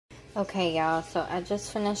Okay, y'all, so I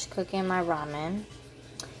just finished cooking my ramen,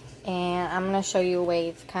 and I'm going to show you a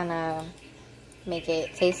way to kind of make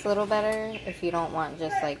it taste a little better if you don't want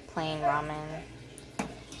just like plain ramen.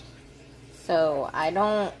 So I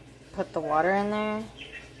don't put the water in there,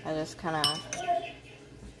 I just kind of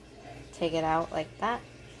take it out like that,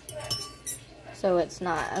 so it's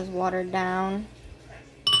not as watered down.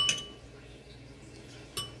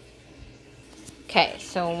 Okay,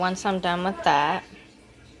 so once I'm done with that,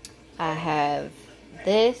 I have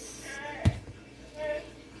this,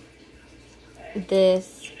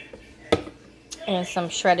 and some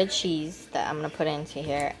shredded cheese that I'm going to put into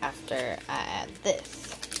here after I add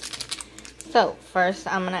this. So,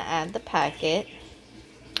 first I'm going to add the packet.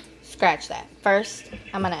 Scratch that. First,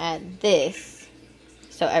 I'm going to add this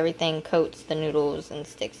so everything coats the noodles and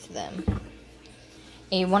sticks to them.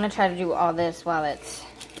 And you want to try to do all this while it's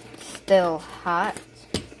still hot,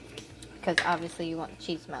 because obviously you want the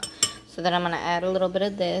cheese to melt. So then I'm going to add a little bit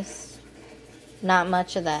of this. Not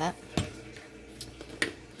much of that.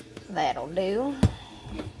 That'll do.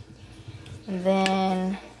 And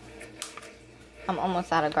then I'm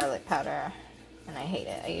almost out of garlic powder, and I hate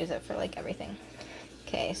it. I use it for like everything.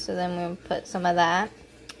 Okay, so then we'll put some of that,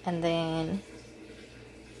 and then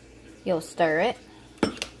you'll stir it.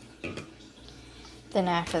 Then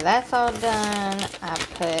after that's all done, I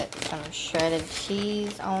put some shredded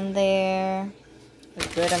cheese on there, a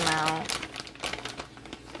good amount,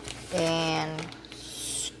 and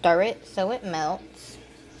stir it so it melts.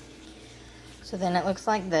 So then it looks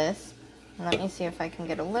like this. Let me see if I can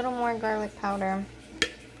get a little more garlic powder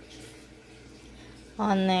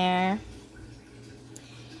on there.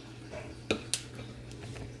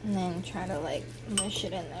 And then try to like mush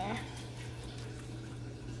it in there.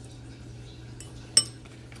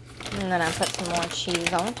 And then I put some more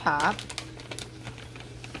cheese on top.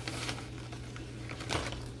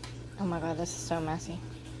 Oh my god, this is so messy.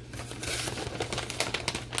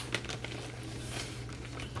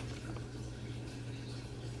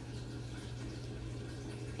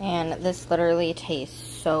 And this literally tastes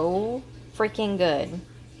so freaking good.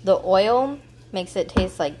 The oil makes it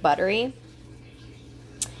taste like buttery.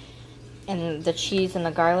 And the cheese and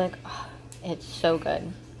the garlic, oh, it's so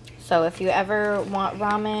good. So if you ever want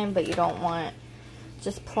ramen, but you don't want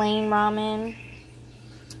just plain ramen,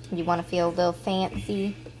 you want to feel a little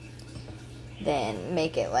fancy, then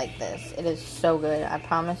make it like this. It is so good. I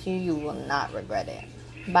promise you, you will not regret it.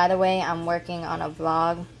 By the way, I'm working on a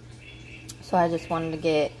vlog, so I just wanted to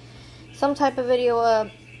get some type of video up,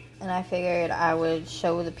 and I figured I would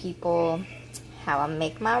show the people how I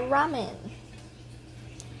make my ramen.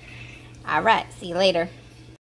 Alright, see you later.